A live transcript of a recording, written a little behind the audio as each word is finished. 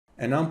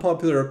An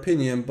unpopular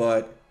opinion,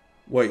 but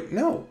wait,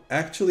 no,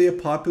 actually a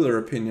popular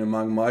opinion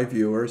among my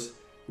viewers.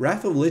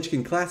 Wrath of Lich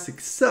King Classic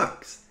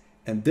sucks,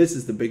 and this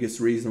is the biggest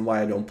reason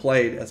why I don't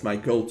play it as my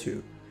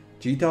go-to.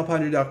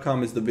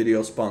 GTop100.com is the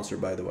video sponsor,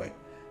 by the way.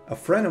 A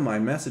friend of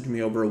mine messaged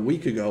me over a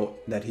week ago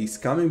that he's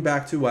coming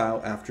back to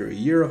WoW after a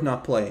year of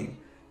not playing.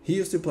 He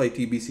used to play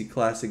TBC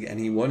Classic and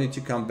he wanted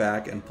to come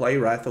back and play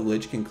Wrath of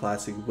Lich King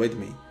Classic with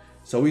me.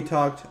 So we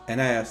talked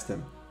and I asked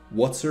him,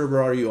 what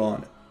server are you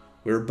on?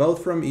 We're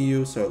both from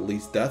EU, so at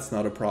least that's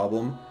not a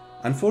problem.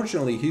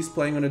 Unfortunately, he's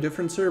playing on a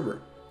different server,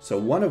 so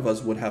one of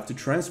us would have to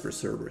transfer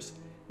servers.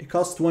 It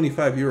costs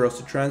 25 euros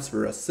to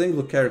transfer a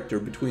single character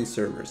between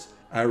servers.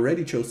 I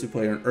already chose to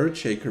play on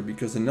Earthshaker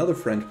because another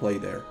friend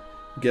played there.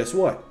 Guess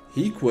what?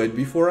 He quit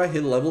before I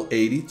hit level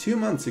 80 2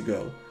 months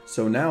ago.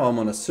 So now I'm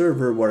on a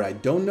server where I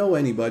don't know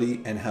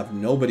anybody and have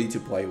nobody to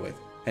play with.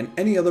 And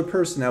any other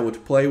person I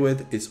would play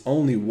with is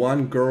only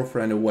one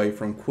girlfriend away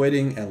from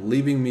quitting and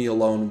leaving me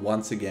alone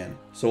once again.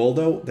 So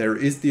although there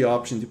is the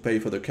option to pay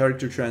for the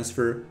character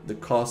transfer, the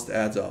cost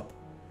adds up.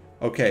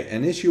 Okay,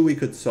 an issue we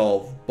could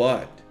solve,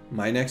 but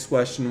my next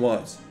question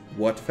was,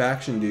 what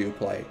faction do you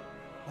play?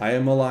 I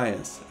am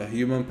Alliance, a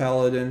human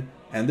paladin,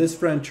 and this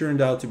friend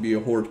turned out to be a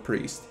horde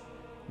priest.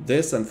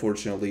 This,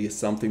 unfortunately, is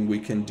something we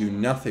can do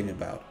nothing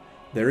about.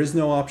 There is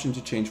no option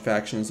to change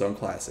factions on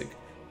Classic,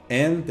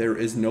 and there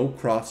is no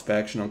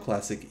cross-faction on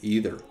Classic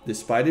either,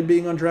 despite it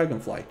being on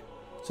Dragonflight.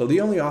 So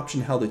the only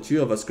option how the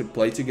two of us could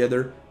play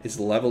together is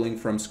leveling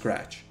from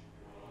scratch.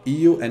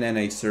 EU and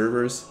NA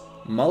servers,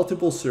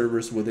 multiple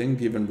servers within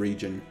given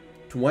region,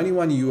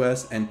 21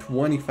 US and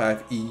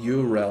 25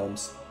 EU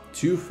realms,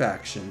 2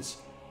 factions.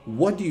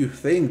 What do you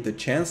think the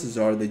chances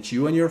are that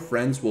you and your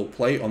friends will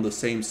play on the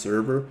same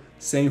server,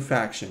 same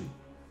faction?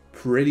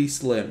 Pretty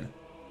slim.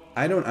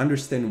 I don't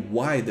understand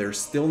why there's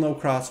still no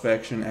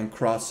cross-faction and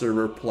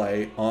cross-server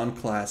play on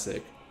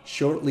Classic.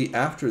 Shortly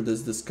after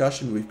this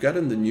discussion, we've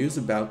gotten the news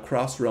about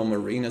cross-realm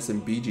arenas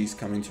and BGs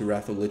coming to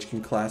Wrath of Lich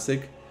King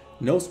Classic.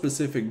 No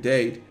specific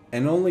date,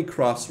 and only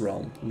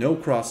cross-realm, no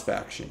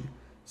cross-faction.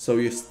 So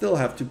you still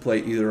have to play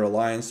either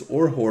Alliance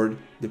or Horde,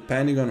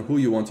 depending on who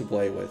you want to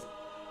play with.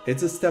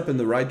 It's a step in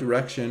the right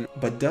direction,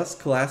 but does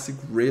Classic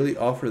really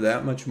offer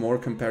that much more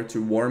compared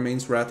to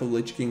Warmane's Wrath of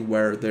Lich King,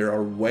 where there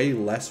are way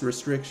less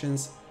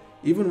restrictions?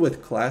 Even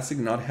with Classic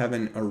not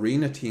having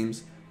arena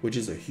teams, which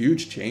is a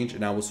huge change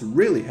and I was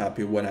really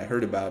happy when I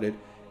heard about it,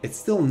 it's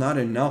still not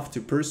enough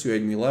to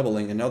persuade me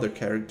leveling another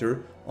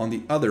character on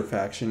the other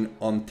faction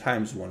on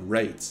 ×1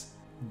 rates.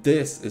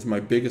 This is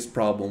my biggest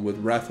problem with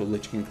Wrath of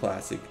Lich King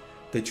Classic,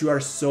 that you are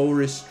so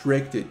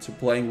restricted to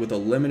playing with a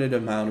limited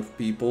amount of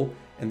people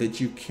and that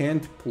you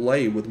can't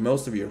play with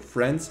most of your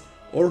friends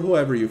or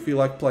whoever you feel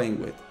like playing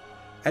with.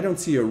 I don't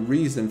see a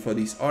reason for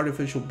these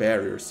artificial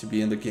barriers to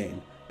be in the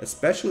game,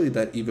 especially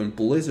that even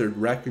Blizzard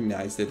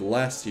recognized it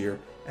last year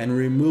and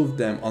removed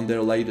them on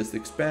their latest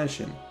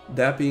expansion.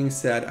 That being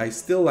said, I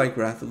still like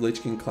Wrath of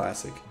Lich King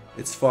Classic.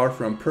 It's far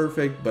from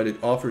perfect, but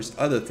it offers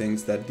other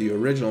things that the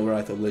original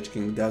Wrath of Lich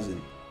King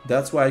doesn't.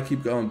 That's why I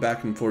keep going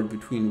back and forth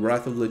between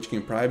Wrath of Lich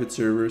King private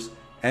servers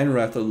and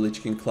Wrath of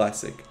Lich King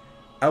Classic.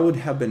 I would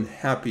have been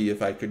happy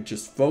if I could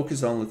just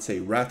focus on, let's say,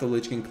 Wrath of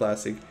Lich King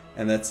Classic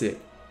and that's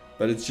it.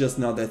 But it's just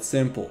not that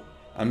simple.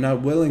 I'm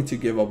not willing to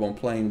give up on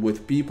playing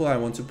with people I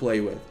want to play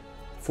with.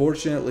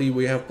 Fortunately,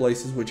 we have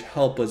places which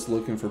help us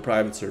looking for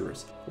private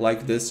servers,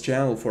 like this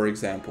channel for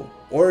example,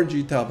 or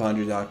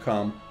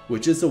GTop100.com,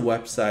 which is a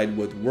website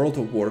with World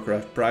of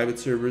Warcraft private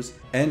servers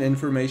and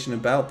information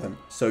about them,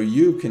 so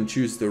you can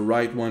choose the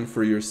right one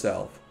for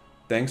yourself.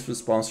 Thanks for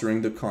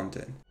sponsoring the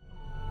content.